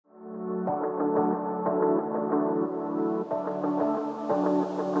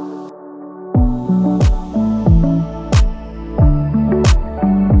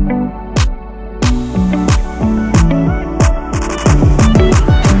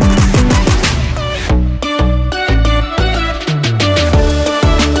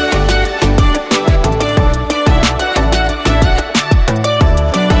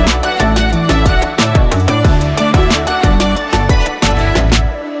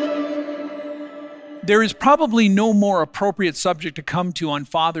There is probably no more appropriate subject to come to on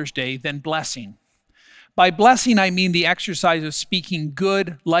Father's Day than blessing. By blessing, I mean the exercise of speaking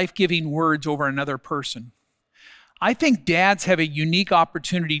good, life-giving words over another person. I think dads have a unique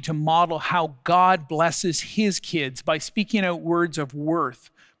opportunity to model how God blesses his kids by speaking out words of worth,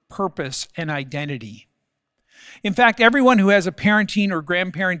 purpose, and identity. In fact, everyone who has a parenting or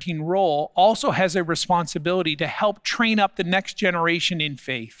grandparenting role also has a responsibility to help train up the next generation in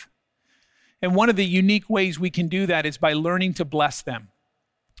faith. And one of the unique ways we can do that is by learning to bless them,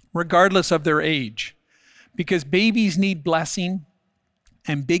 regardless of their age. Because babies need blessing,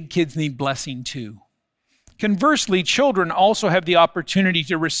 and big kids need blessing too. Conversely, children also have the opportunity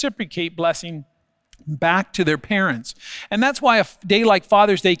to reciprocate blessing back to their parents. And that's why a day like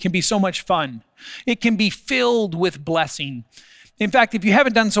Father's Day can be so much fun. It can be filled with blessing. In fact, if you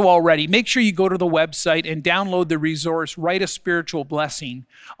haven't done so already, make sure you go to the website and download the resource, Write a Spiritual Blessing,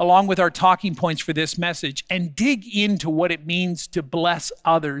 along with our talking points for this message, and dig into what it means to bless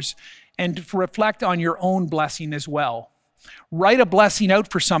others and to reflect on your own blessing as well. Write a blessing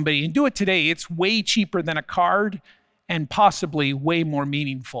out for somebody and do it today. It's way cheaper than a card and possibly way more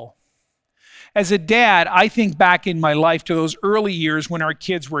meaningful. As a dad, I think back in my life to those early years when our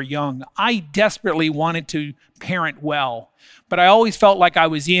kids were young. I desperately wanted to parent well, but I always felt like I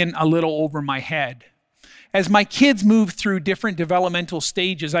was in a little over my head. As my kids moved through different developmental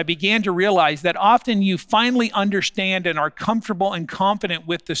stages, I began to realize that often you finally understand and are comfortable and confident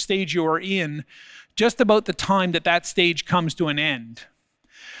with the stage you are in just about the time that that stage comes to an end.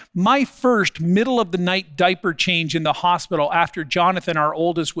 My first middle-of-the-night diaper change in the hospital after Jonathan, our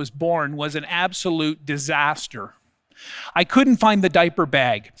oldest, was born was an absolute disaster. I couldn't find the diaper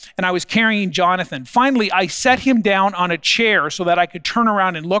bag, and I was carrying Jonathan. Finally, I set him down on a chair so that I could turn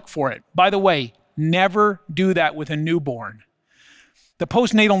around and look for it. By the way, never do that with a newborn. The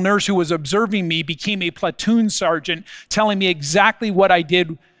postnatal nurse who was observing me became a platoon sergeant, telling me exactly what I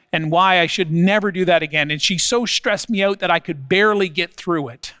did and why I should never do that again. And she so stressed me out that I could barely get through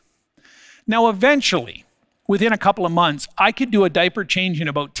it. Now, eventually, within a couple of months, I could do a diaper change in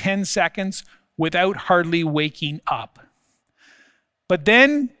about 10 seconds without hardly waking up. But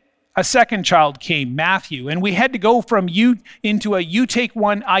then a second child came, Matthew, and we had to go from into a you take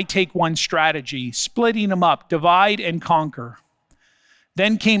one, I take one strategy, splitting them up, divide and conquer.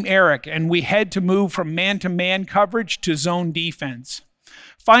 Then came Eric, and we had to move from man-to-man coverage to zone defense.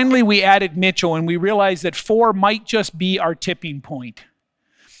 Finally, we added Mitchell, and we realized that 4 might just be our tipping point.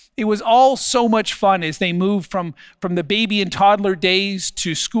 It was all so much fun as they moved from the baby and toddler days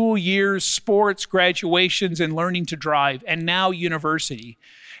to school years, sports, graduations, and learning to drive, and now university.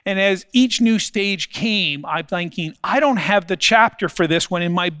 And as each new stage came, I'm thinking, I don't have the chapter for this one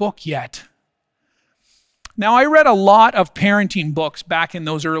in my book yet. Now, I read a lot of parenting books back in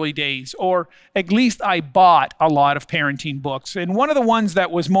those early days, or at least I bought a lot of parenting books. And one of the ones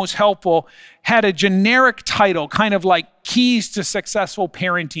that was most helpful had a generic title, kind of like Keys to Successful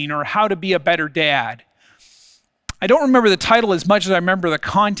Parenting or How to Be a Better Dad. I don't remember the title as much as I remember the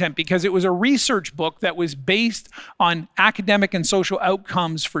content because it was a research book that was based on academic and social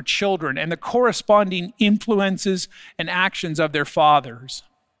outcomes for children and the corresponding influences and actions of their fathers.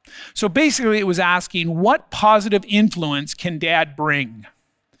 So basically it was asking, what positive influence can dad bring?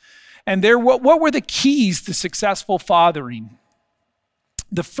 And what were the keys to successful fathering?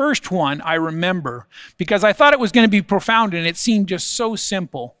 The first one I remember because I thought it was going to be profound and it seemed just so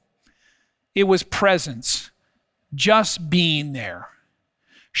simple. It was presence, just being there.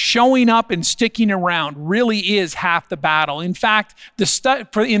 Showing up and sticking around really is half the battle. In fact,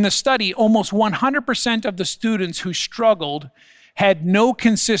 in the study, almost 100% of the students who struggled had no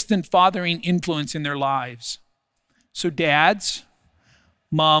consistent fathering influence in their lives. So dads,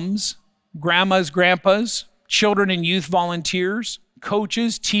 moms, grandmas, grandpas, children and youth volunteers,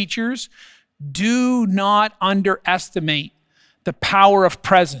 coaches, teachers, do not underestimate the power of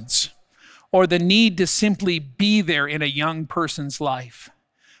presence or the need to simply be there in a young person's life.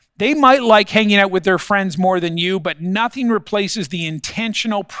 They might like hanging out with their friends more than you, but nothing replaces the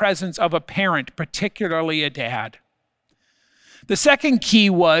intentional presence of a parent, particularly a dad. The second key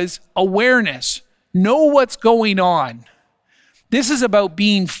was awareness. Know what's going on. This is about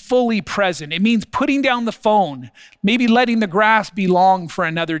being fully present. It means putting down the phone, maybe letting the grass be long for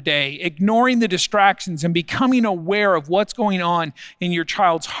another day, ignoring the distractions and becoming aware of what's going on in your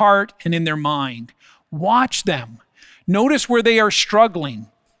child's heart and in their mind. Watch them. Notice where they are struggling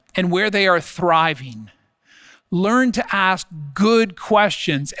and where they are thriving. Learn to ask good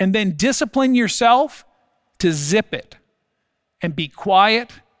questions and then discipline yourself to zip it and be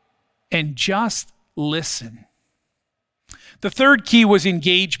quiet and just listen. The third key was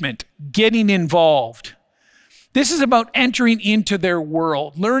engagement, getting involved. This is about entering into their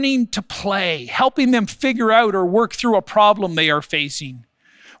world, learning to play, helping them figure out or work through a problem they are facing.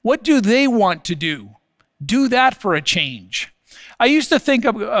 What do they want to do? Do that for a change. I used to think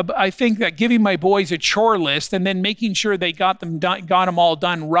that giving my boys a chore list and then making sure they got them all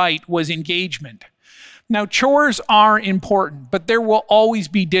done right was engagement. Now, chores are important, but there will always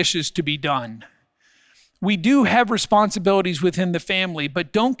be dishes to be done. We do have responsibilities within the family,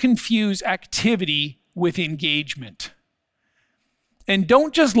 but don't confuse activity with engagement. And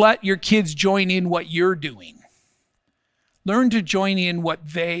don't just let your kids join in what you're doing. Learn to join in what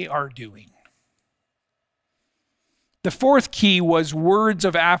they are doing. The fourth key was words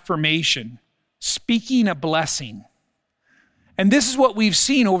of affirmation, speaking a blessing. And this is what we've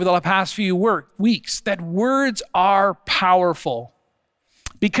seen over the past few weeks, that words are powerful.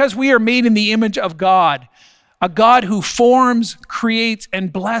 Because we are made in the image of God, a God who forms, creates,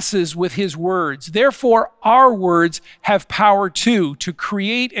 and blesses with his words. Therefore, our words have power too, to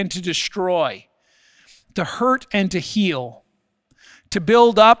create and to destroy, to hurt and to heal, to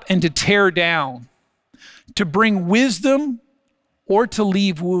build up and to tear down, to bring wisdom or to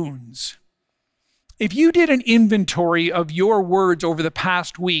leave wounds. If you did an inventory of your words over the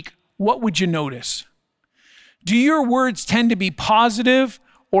past week, what would you notice? Do your words tend to be positive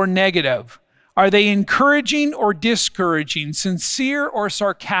or negative? Are they encouraging or discouraging, sincere or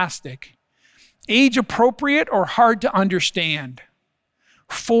sarcastic, age appropriate or hard to understand,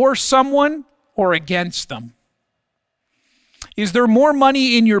 for someone or against them? Is there more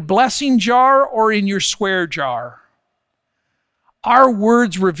money in your blessing jar or in your swear jar? Our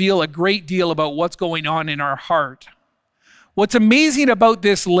words reveal a great deal about what's going on in our heart. What's amazing about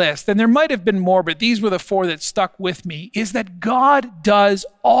this list, and there might have been more, but these were the 4 that stuck with me, is that God does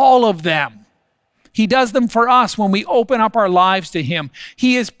all of them. He does them for us when we open up our lives to him.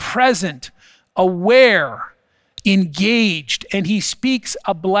 He is present, aware, engaged, and he speaks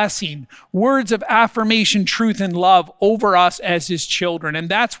a blessing, words of affirmation, truth, and love over us as his children. And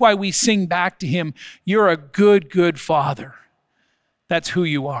that's why we sing back to him, "You're a good, good Father." That's who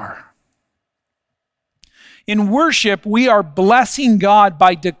you are. In worship, we are blessing God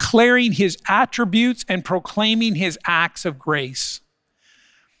by declaring his attributes and proclaiming his acts of grace.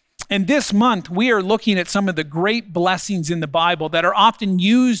 And this month, we are looking at some of the great blessings in the Bible that are often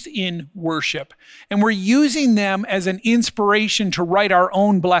used in worship. And we're using them as an inspiration to write our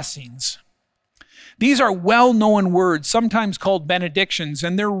own blessings. These are well-known words, sometimes called benedictions,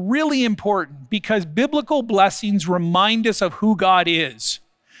 and they're really important because biblical blessings remind us of who God is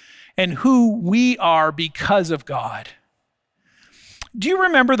and who we are because of God. Do you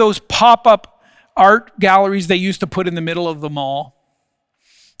remember those pop-up art galleries they used to put in the middle of the mall?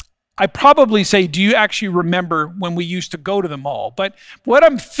 I probably say, do you actually remember when we used to go to the mall? But what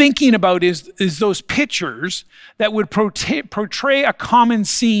I'm thinking about is those pictures that would portray a common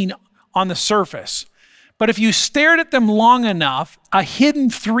scene on the surface. But if you stared at them long enough, a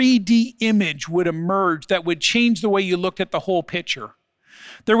hidden 3D image would emerge that would change the way you looked at the whole picture.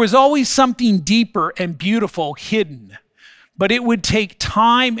 There was always something deeper and beautiful hidden, but it would take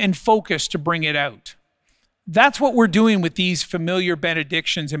time and focus to bring it out. That's what we're doing with these familiar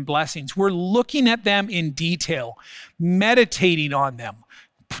benedictions and blessings. We're looking at them in detail, meditating on them,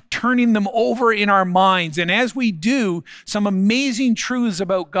 turning them over in our minds. And as we do, some amazing truths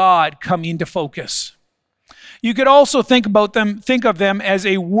about God come into focus. You could also think of them as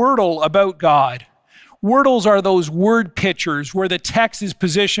a wordle about God. Wordles are those word pictures where the text is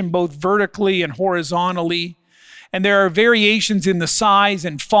positioned both vertically and horizontally. And there are variations in the size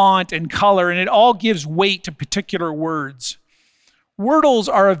and font and color, and it all gives weight to particular words.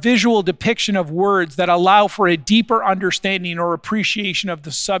 Wordles are a visual depiction of words that allow for a deeper understanding or appreciation of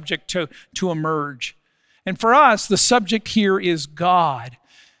the subject to emerge. And for us, the subject here is God.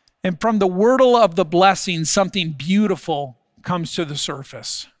 And from the wordle of the blessing, something beautiful comes to the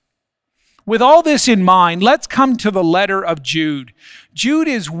surface. With all this in mind, let's come to the letter of Jude. Jude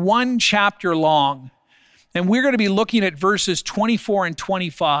is 1 chapter long. And we're going to be looking at verses 24 and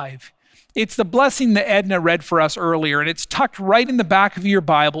 25. It's the blessing that Edna read for us earlier, and it's tucked right in the back of your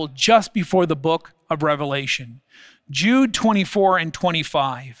Bible just before the book of Revelation. Jude 24 and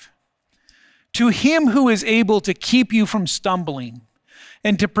 25. To him who is able to keep you from stumbling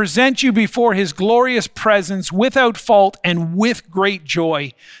and to present you before his glorious presence without fault and with great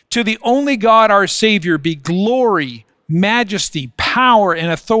joy, to the only God our Savior be glory, majesty, power,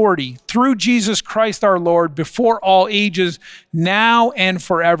 and authority through Jesus Christ our Lord before all ages, now and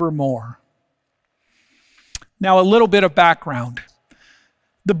forevermore. Now, a little bit of background.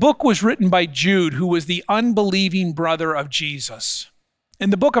 The book was written by Jude, who was the unbelieving brother of Jesus. In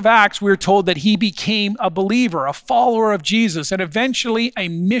the book of Acts, we're told that he became a believer, a follower of Jesus, and eventually a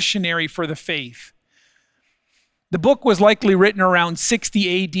missionary for the faith. The book was likely written around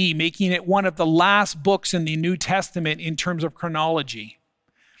 60 AD, making it one of the last books in the New Testament in terms of chronology.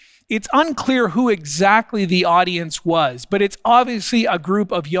 It's unclear who exactly the audience was, but it's obviously a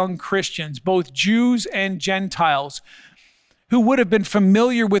group of young Christians, both Jews and Gentiles, who would have been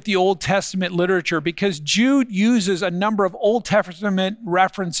familiar with the Old Testament literature because Jude uses a number of Old Testament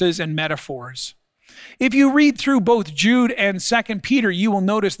references and metaphors. If you read through both Jude and 2 Peter, you will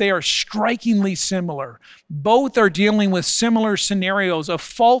notice they are strikingly similar. Both are dealing with similar scenarios of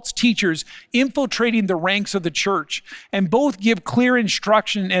false teachers infiltrating the ranks of the church, and both give clear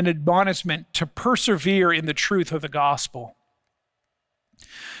instruction and admonishment to persevere in the truth of the gospel.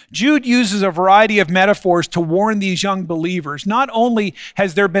 Jude uses a variety of metaphors to warn these young believers. Not only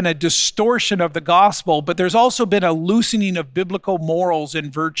has there been a distortion of the gospel, but there's also been a loosening of biblical morals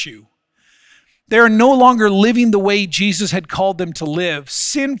and virtue. They are no longer living the way Jesus had called them to live.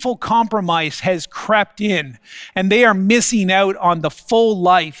 Sinful compromise has crept in, and they are missing out on the full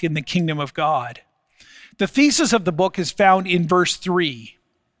life in the kingdom of God. The thesis of the book is found in verse 3.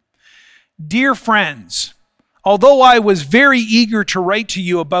 Dear friends, although I was very eager to write to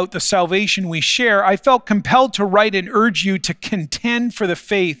you about the salvation we share, I felt compelled to write and urge you to contend for the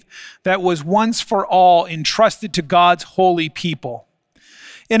faith that was once for all entrusted to God's holy people.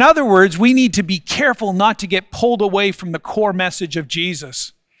 In other words, we need to be careful not to get pulled away from the core message of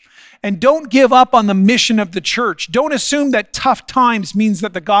Jesus. And don't give up on the mission of the church. Don't assume that tough times means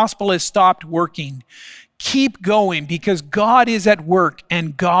that the gospel has stopped working. Keep going because God is at work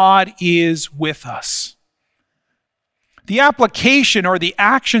and God is with us. The application or the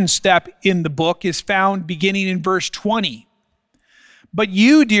action step in the book is found beginning in verse 20. But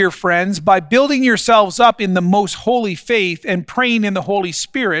you, dear friends, by building yourselves up in the most holy faith and praying in the Holy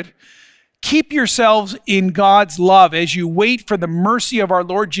Spirit, keep yourselves in God's love as you wait for the mercy of our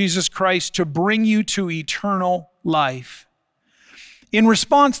Lord Jesus Christ to bring you to eternal life. In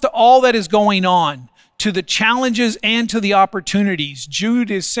response to all that is going on, to the challenges and to the opportunities,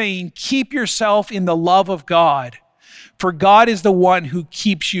 Jude is saying, keep yourself in the love of God, for God is the one who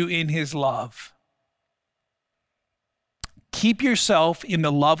keeps you in his love. Keep yourself in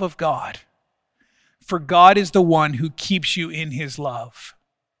the love of God, for God is the one who keeps you in his love.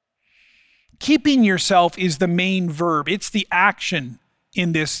 Keeping yourself is the main verb. It's the action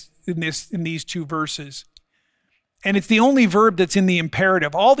in these two verses. And it's the only verb that's in the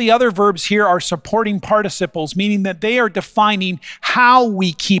imperative. All the other verbs here are supporting participles, meaning that they are defining how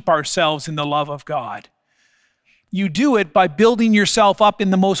we keep ourselves in the love of God. You do it by building yourself up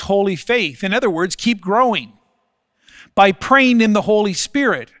in the most holy faith. In other words, keep growing. By praying in the Holy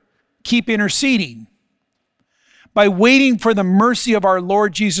Spirit, keep interceding. By waiting for the mercy of our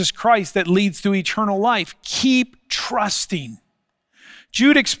Lord Jesus Christ that leads to eternal life, keep trusting.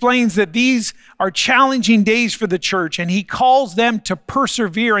 Jude explains that these are challenging days for the church, and he calls them to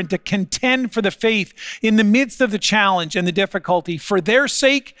persevere and to contend for the faith in the midst of the challenge and the difficulty for their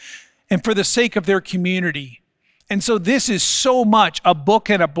sake and for the sake of their community. And so this is so much a book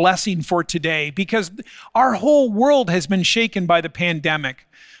and a blessing for today because our whole world has been shaken by the pandemic.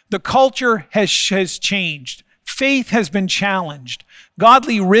 The culture has changed. Faith has been challenged.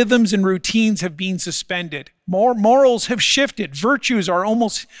 Godly rhythms and routines have been suspended. Morals have shifted. Virtues are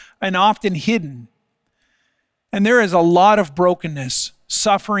almost and often hidden. And there is a lot of brokenness,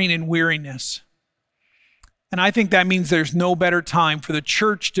 suffering, and weariness. And I think that means there's no better time for the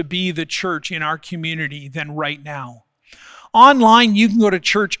church to be the church in our community than right now. Online, you can go to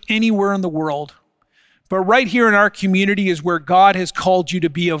church anywhere in the world. But right here in our community is where God has called you to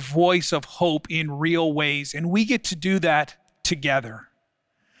be a voice of hope in real ways. And we get to do that together.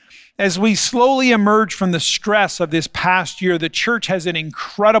 As we slowly emerge from the stress of this past year, the church has an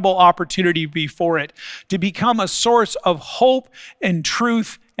incredible opportunity before it to become a source of hope and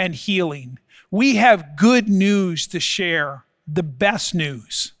truth and healing. We have good news to share, the best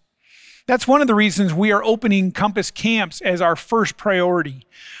news. That's one of the reasons we are opening Compass Camps as our first priority.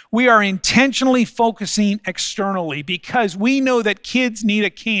 We are intentionally focusing externally because we know that kids need a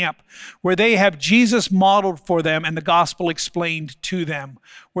camp where they have Jesus modeled for them and the gospel explained to them,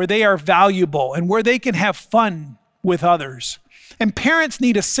 where they are valuable and where they can have fun with others. And parents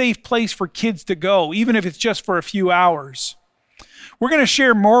need a safe place for kids to go, even if it's just for a few hours. We're going to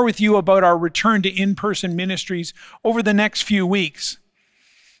share more with you about our return to in-person ministries over the next few weeks.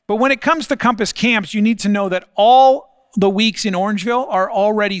 But when it comes to Compass Camps, you need to know that all the weeks in Orangeville are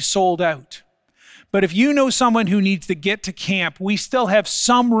already sold out. But if you know someone who needs to get to camp, we still have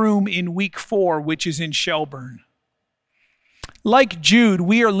some room in week 4, which is in Shelburne. Like Jude,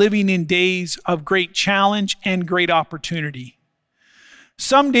 we are living in days of great challenge and great opportunity.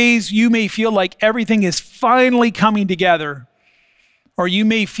 Some days you may feel like everything is finally coming together, or you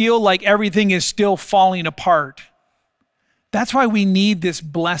may feel like everything is still falling apart. That's why we need this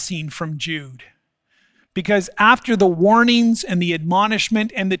blessing from Jude. Because after the warnings and the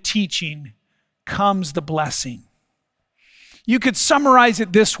admonishment and the teaching comes the blessing. You could summarize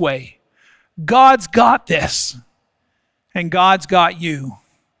it this way: God's got this, and God's got you.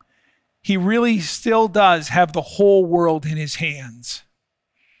 He really still does have the whole world in his hands.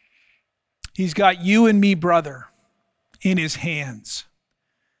 He's got you and me, brother, in his hands.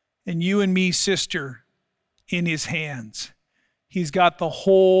 And you and me, sister, in his hands. He's got the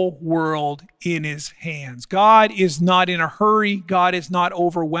whole world in his hands. God is not in a hurry. God is not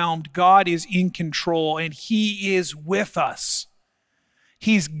overwhelmed. God is in control, and he is with us.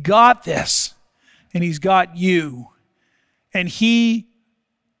 He's got this, and he's got you. And he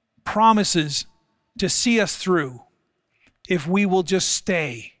promises to see us through if we will just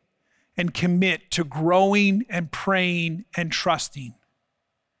stay and commit to growing and praying and trusting.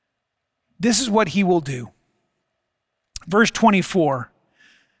 This is what he will do. Verse 24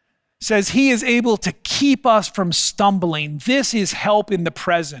 says, he is able to keep us from stumbling. This is help in the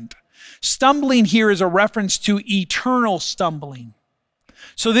present. Stumbling here is a reference to eternal stumbling.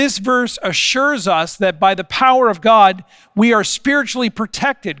 So this verse assures us that by the power of God, we are spiritually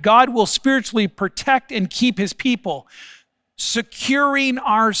protected. God will spiritually protect and keep his people, securing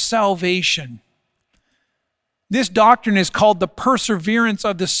our salvation. This doctrine is called the perseverance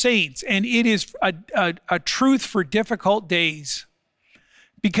of the saints, and it is a truth for difficult days,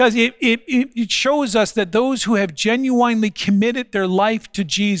 because it shows us that those who have genuinely committed their life to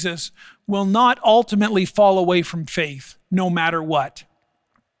Jesus will not ultimately fall away from faith, no matter what.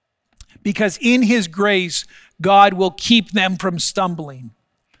 Because in his grace, God will keep them from stumbling.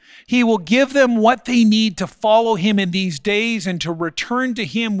 He will give them what they need to follow him in these days and to return to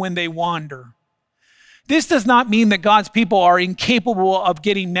him when they wander. This does not mean that God's people are incapable of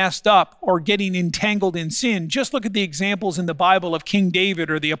getting messed up or getting entangled in sin. Just look at the examples in the Bible of King David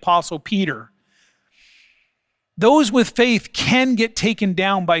or the Apostle Peter. Those with faith can get taken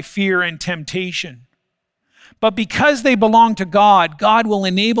down by fear and temptation. But because they belong to God, God will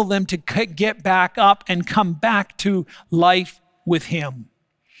enable them to get back up and come back to life with him.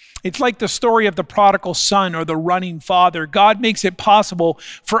 It's like the story of the prodigal son or the running father. God makes it possible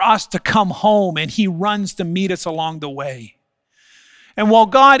for us to come home, and he runs to meet us along the way. And while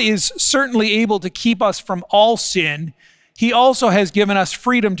God is certainly able to keep us from all sin, he also has given us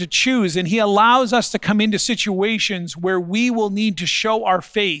freedom to choose, and he allows us to come into situations where we will need to show our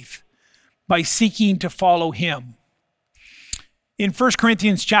faith by seeking to follow him. In 1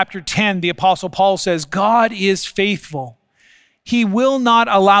 Corinthians chapter 10, the Apostle Paul says, God is faithful. He will not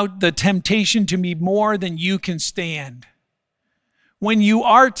allow the temptation to be more than you can stand. When you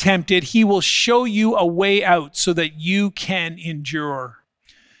are tempted, he will show you a way out so that you can endure.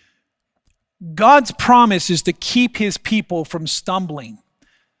 God's promise is to keep his people from stumbling.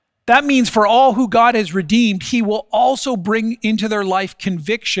 That means for all who God has redeemed, he will also bring into their life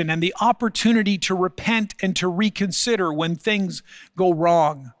conviction and the opportunity to repent and to reconsider when things go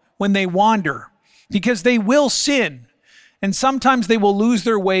wrong, when they wander, because they will sin. And sometimes they will lose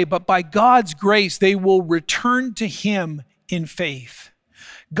their way, but by God's grace, they will return to him in faith.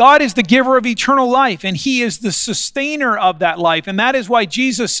 God is the giver of eternal life, and he is the sustainer of that life. And that is why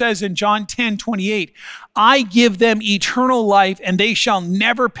Jesus says in John 10:28, I give them eternal life, and they shall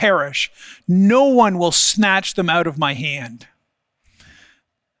never perish. No one will snatch them out of my hand.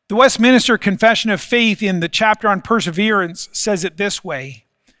 The Westminster Confession of Faith in the chapter on perseverance says it this way: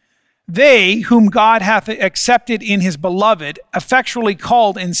 they whom God hath accepted in his beloved, effectually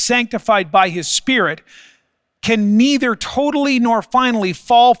called and sanctified by his Spirit, can neither totally nor finally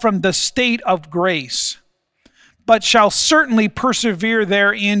fall from the state of grace, but shall certainly persevere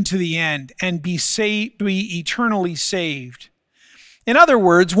therein to the end and be eternally saved. In other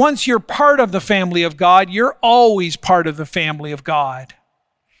words, once you're part of the family of God, you're always part of the family of God,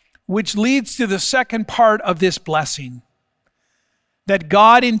 which leads to the second part of this blessing, that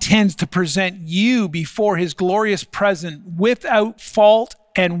God intends to present you before his glorious presence without fault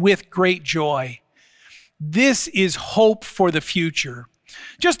and with great joy. This is hope for the future.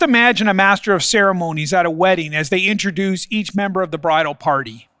 Just imagine a master of ceremonies at a wedding as they introduce each member of the bridal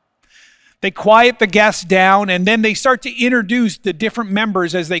party. They quiet the guests down, and then they start to introduce the different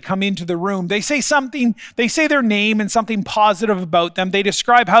members as they come into the room. They say their name and something positive about them. They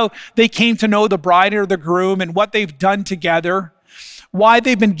describe how they came to know the bride or the groom and what they've done together, why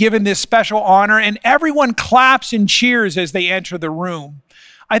they've been given this special honor, and everyone claps and cheers as they enter the room.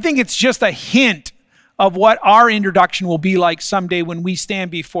 I think it's just a hint of what our introduction will be like someday when we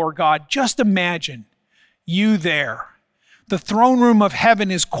stand before God. Just imagine you there. The throne room of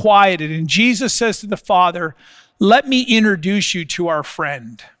heaven is quieted, and Jesus says to the Father, "Let me introduce you to our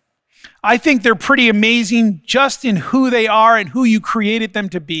friend." I think they're pretty amazing just in who they are and who you created them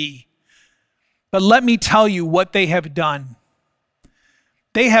to be. But let me tell you what they have done.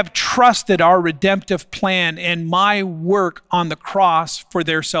 They have trusted our redemptive plan and my work on the cross for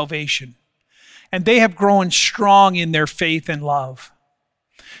their salvation. And they have grown strong in their faith and love.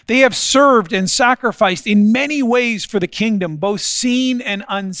 They have served and sacrificed in many ways for the kingdom, both seen and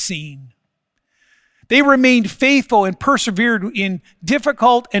unseen. They remained faithful and persevered in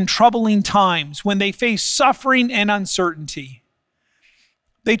difficult and troubling times when they faced suffering and uncertainty.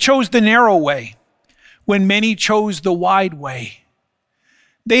 They chose the narrow way when many chose the wide way.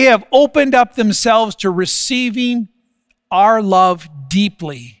 They have opened up themselves to receiving our love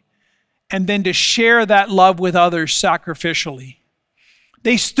deeply and then to share that love with others sacrificially.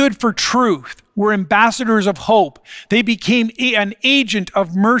 They stood for truth, were ambassadors of hope. They became an agent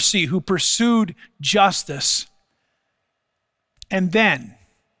of mercy who pursued justice. And then,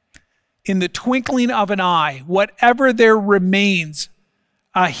 in the twinkling of an eye, whatever there remains,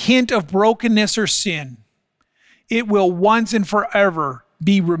 a hint of brokenness or sin, it will once and forever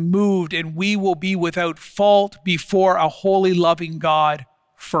be removed, and we will be without fault before a holy, loving God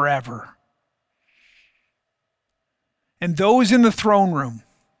forever. And those in the throne room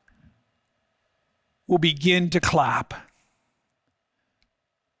will begin to clap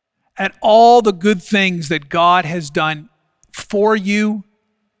at all the good things that God has done for you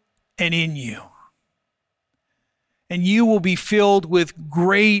and in you. And you will be filled with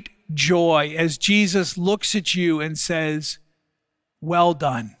great joy as Jesus looks at you and says, "Well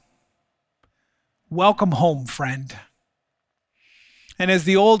done. Welcome home, friend." And as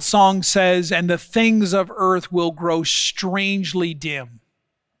the old song says, "And the things of earth will grow strangely dim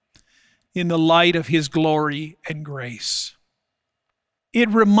in the light of his glory and grace." It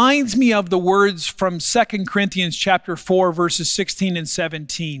reminds me of the words from 2 Corinthians chapter 4, verses 16 and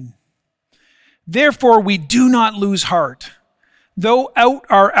 17. "Therefore we do not lose heart. Though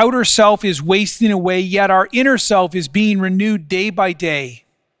our outer self is wasting away, yet our inner self is being renewed day by day.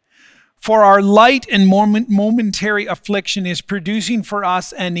 For our light and momentary affliction is producing for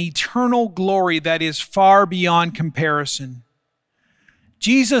us an eternal glory that is far beyond comparison."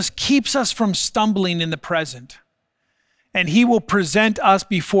 Jesus keeps us from stumbling in the present, and he will present us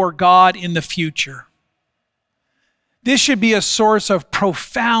before God in the future. This should be a source of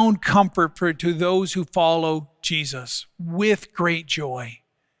profound comfort to those who follow Jesus with great joy.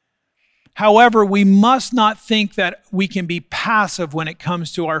 However, we must not think that we can be passive when it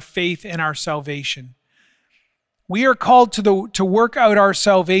comes to our faith and our salvation. We are called to work out our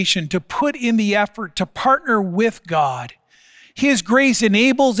salvation, to put in the effort, to partner with God. His grace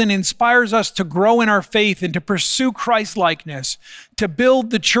enables and inspires us to grow in our faith and to pursue Christ-likeness, to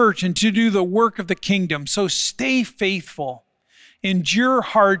build the church and to do the work of the kingdom. So stay faithful, endure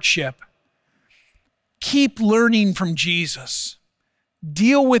hardship, keep learning from Jesus.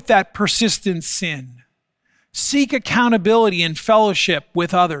 Deal with that persistent sin. Seek accountability and fellowship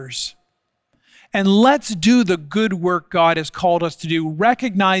with others. And let's do the good work God has called us to do,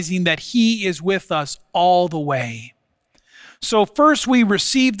 recognizing that he is with us all the way. So first we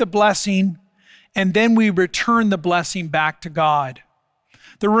receive the blessing, and then we return the blessing back to God.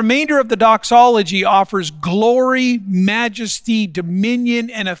 The remainder of the doxology offers glory, majesty, dominion,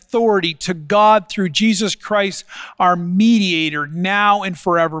 and authority to God through Jesus Christ, our mediator, now and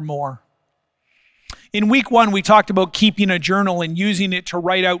forevermore. In week 1, we talked about keeping a journal and using it to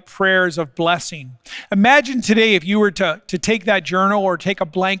write out prayers of blessing. Imagine today if you were to take that journal or take a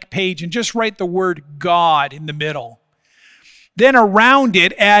blank page and just write the word God in the middle. Then around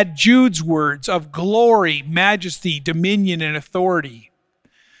it, add Jude's words of glory, majesty, dominion, and authority.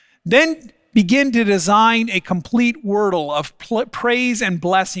 Then begin to design a complete wordle of praise and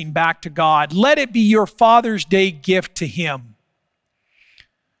blessing back to God. Let it be your Father's Day gift to him.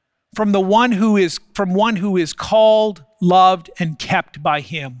 From one who is called, loved, and kept by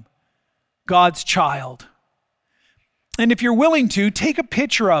him, God's child. And if you're willing to, take a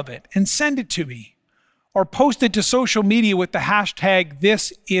picture of it and send it to me, or post it to social media with the hashtag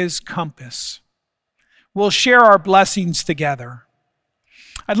 #ThisIsCompass. We'll share our blessings together.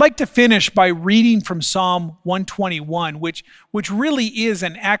 I'd like to finish by reading from Psalm 121, which really is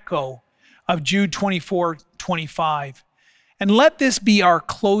an echo of Jude 24:25. And let this be our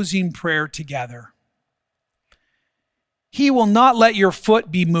closing prayer together. He will not let your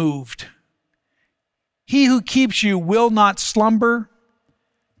foot be moved. He who keeps you will not slumber.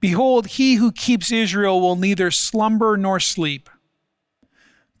 Behold, he who keeps Israel will neither slumber nor sleep.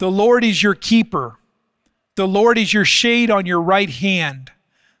 The Lord is your keeper. The Lord is your shade on your right hand.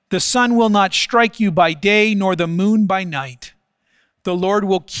 The sun will not strike you by day, nor the moon by night. The Lord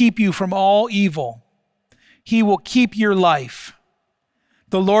will keep you from all evil. He will keep your life.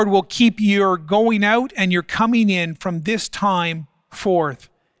 The Lord will keep your going out and your coming in from this time forth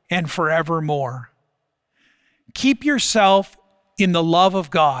and forevermore. Keep yourself in the love of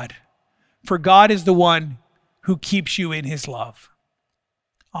God, for God is the one who keeps you in his love.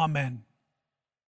 Amen.